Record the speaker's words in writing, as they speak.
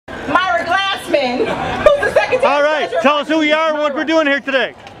Richmond, who's the Secretary All right, tell us who we are and what we're doing here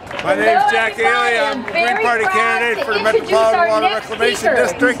today. My name is Jack Ailey. I'm the Green Party candidate for the Metropolitan Water Reclamation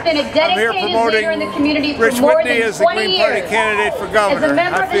District. I'm here promoting Rich Whitney as the Green Party candidate for governor.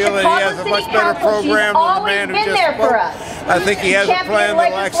 I feel that he has a much better program than the man who just spoke. I think he has a plan that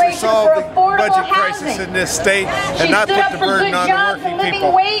will actually solve the budget crisis in this state and not put the burden on the working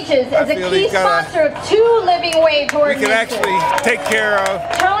people. I feel he's got we can actually take care of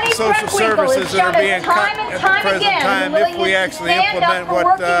the social services that are being cut at the present time if we actually implement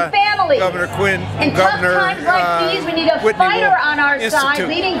what Governor Quinn and Governor Whitney will institute.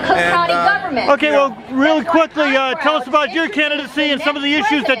 Okay, well, really quickly, tell us about your candidacy and some of the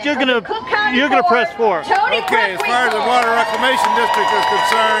issues that you're gonna press for. Okay, as far as the Water Reclamation District is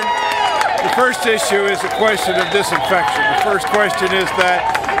concerned, the first issue is a question of disinfection. The first question is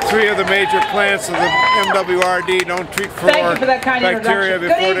that 3 of the major plants of the MWRD don't treat for bacteria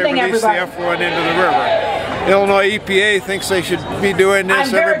before they release the effluent into the river. Illinois EPA thinks they should be doing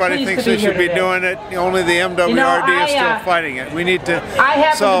this. Everybody thinks they should be doing it. Only the MWRD is still fighting it. We need to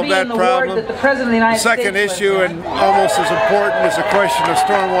solve that problem. The second issue, and almost as important, is the question of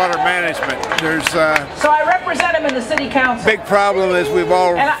stormwater management. There's so I represent him in the city council. Big problem, as we've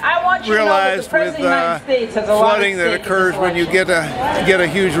all realized, with flooding that occurs when you get a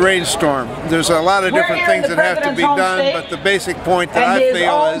huge rainstorm. There's a lot of different things that have to be done, but the basic point that I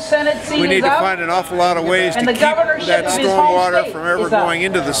feel is we need to find an awful lot of ways to keep that stormwater from ever going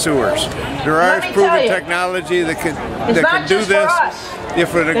into the sewers. There are proven technology that can do this.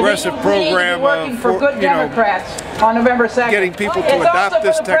 If an aggressive program of getting people to adopt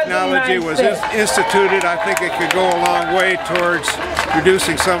this technology was instituted, I think it could go a long way towards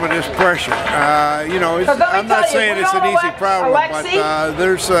reducing some of this pressure. I'm not saying it's an easy problem, but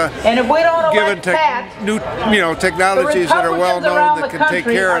there's given new technologies that are well known that can take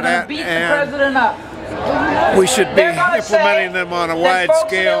care of that, and we should be implementing them on a wide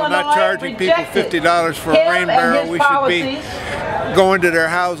scale, not charging people $50 for a rain barrel. We should be going to their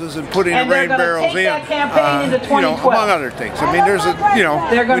houses and putting the rain barrels in, among other things. I mean,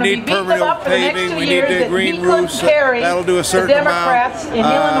 we need permanent paving, we need the green roofs, that'll do a certain amount.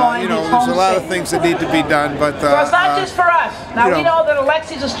 There's a lot of things that need to be done, but it's not just for us. Now we know that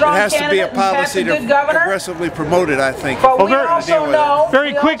Alexi's a strong candidate. It has to be a policy to aggressively promote it, I think. But we also know,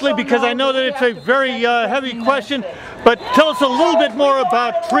 very quickly, because I know that it's a very heavy question, but tell us a little bit more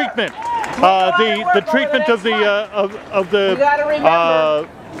about treatment. The treatment of the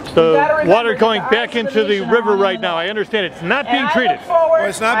water going back into the river right now. I understand it's not being treated. Well,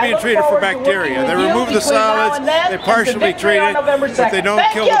 it's not being treated for bacteria. They remove the solids, they partially treat it, but they don't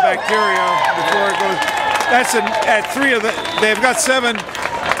kill the bacteria before it goes. That's at 3 of the. They've got 7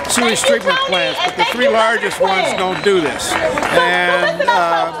 sewage treatment plants, but the 3 largest ones don't do this. And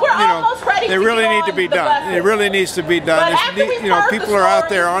they really need to be done. It really needs to be done. People are out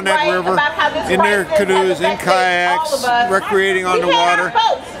there on that river in their canoes, in kayaks, recreating on the water.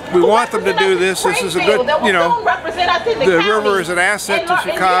 We want them to do this. This is a good, the river is an asset to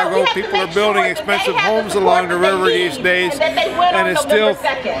Chicago. People are building expensive homes along the river these days, and it's still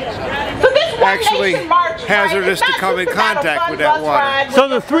actually hazardous to come in contact with that water. So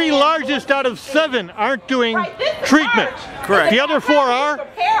the 3 largest out of 7 aren't doing treatment. Correct. The other 4 are?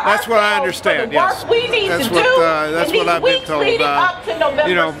 That's what I understand, yes. That's what I've been told.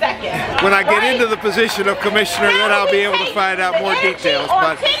 When I get into the position of commissioner, then I'll be able to find out more details.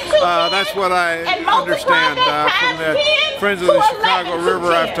 But that's what I understand from the Friends of the Chicago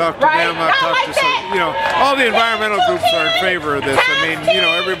River. I've talked to them. I've talked to some, all the environmental groups are in favor of this. I mean,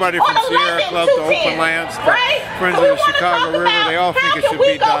 everybody from Sierra Club to Open Lands to Friends of the Chicago River, they all think it should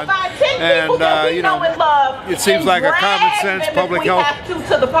be done. And it seems like a common sense public health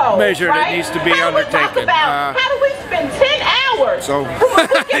measure that needs to be undertaken. How do we spend 10 hours? So,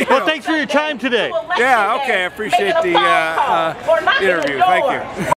 well, thanks for your time today. Yeah, okay, I appreciate the interview. Thank you.